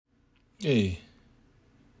Hey,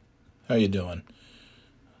 how you doing?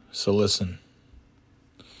 So listen,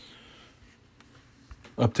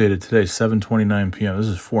 updated today, 7:29 p.m. This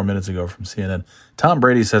is 4 minutes ago from CNN. Tom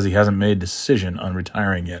Brady says he hasn't made a decision on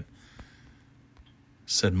retiring yet.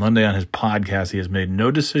 Said Monday on his podcast he has made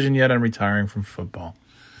no decision yet on retiring from football.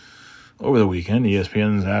 Over the weekend,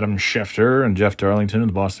 ESPN's Adam Schefter and Jeff Darlington of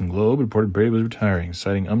the Boston Globe reported Brady was retiring,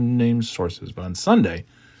 citing unnamed sources. But on Sunday,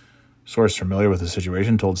 a source familiar with the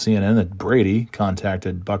situation told CNN that Brady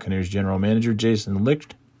contacted Buccaneers general manager Jason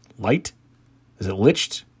Licht. Is it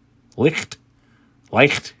Licht?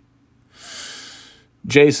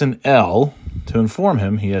 Jason L. to inform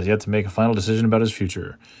him he has yet to make a final decision about his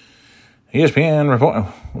future. ESPN report.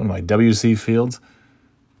 What am I, W.C. Fields?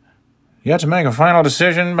 You have to make a final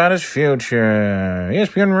decision about his future.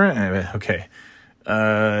 ESPN. Okay.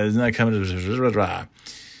 Isn't that coming to...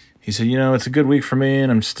 He said, it's a good week for me,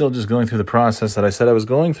 and I'm still just going through the process that I said I was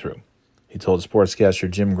going through. He told sportscaster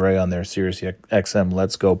Jim Gray on their Sirius XM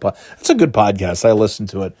Let's Go. It's a good podcast. I listened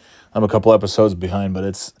to it. I'm a couple episodes behind, but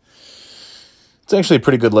it's actually a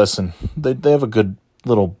pretty good listen. They have a good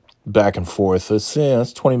little back and forth. It's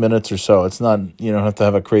 20 minutes or so. It's not, you don't have to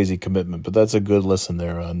have a crazy commitment, but that's a good listen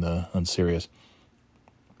there on Sirius.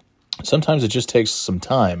 Sometimes it just takes some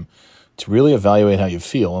time to really evaluate how you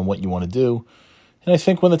feel and what you want to do. And I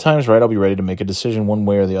think when the time's right, I'll be ready to make a decision one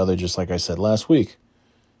way or the other, just like I said last week.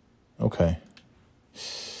 Okay.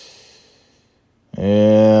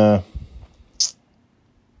 Yeah.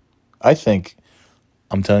 I think,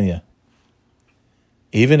 I'm telling you,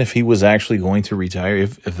 even if he was actually going to retire,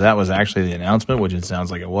 if that was actually the announcement, which it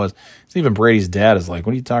sounds like it was, even Brady's dad is like,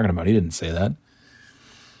 what are you talking about? He didn't say that.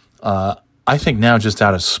 I think now, just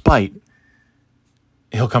out of spite,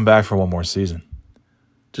 he'll come back for one more season,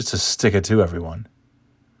 just to stick it to everyone.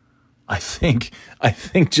 I think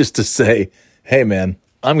just to say, hey man,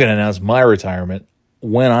 I'm going to announce my retirement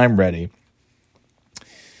when I'm ready.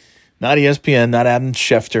 Not ESPN, not Adam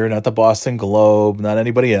Schefter, not the Boston Globe, not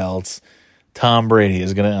anybody else. Tom Brady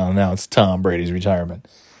is going to announce Tom Brady's retirement.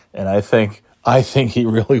 And I think he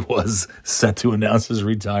really was set to announce his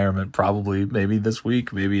retirement probably maybe this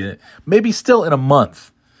week, maybe still in a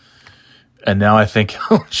month. And now I think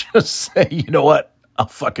he'll just say, you know what? I'll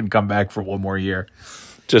fucking come back for one more year.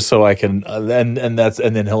 Just so I can, and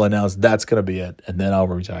then he'll announce that's going to be it, and then I'll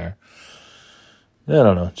retire. I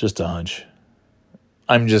don't know, just a hunch.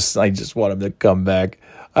 I just want him to come back.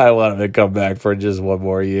 I want him to come back for just one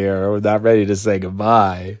more year. We're not ready to say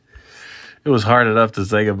goodbye. It was hard enough to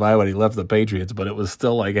say goodbye when he left the Patriots, but it was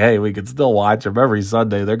still like, hey, we can still watch him every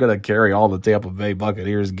Sunday. They're going to carry all the Tampa Bay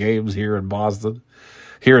Buccaneers games here in Boston,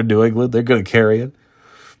 here in New England. They're going to carry it.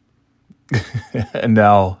 And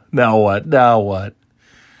now what?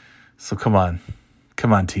 So come on,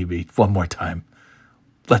 TB, one more time.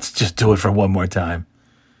 Let's just do it for one more time.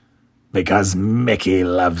 Because Mickey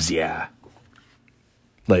loves ya.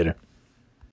 Later.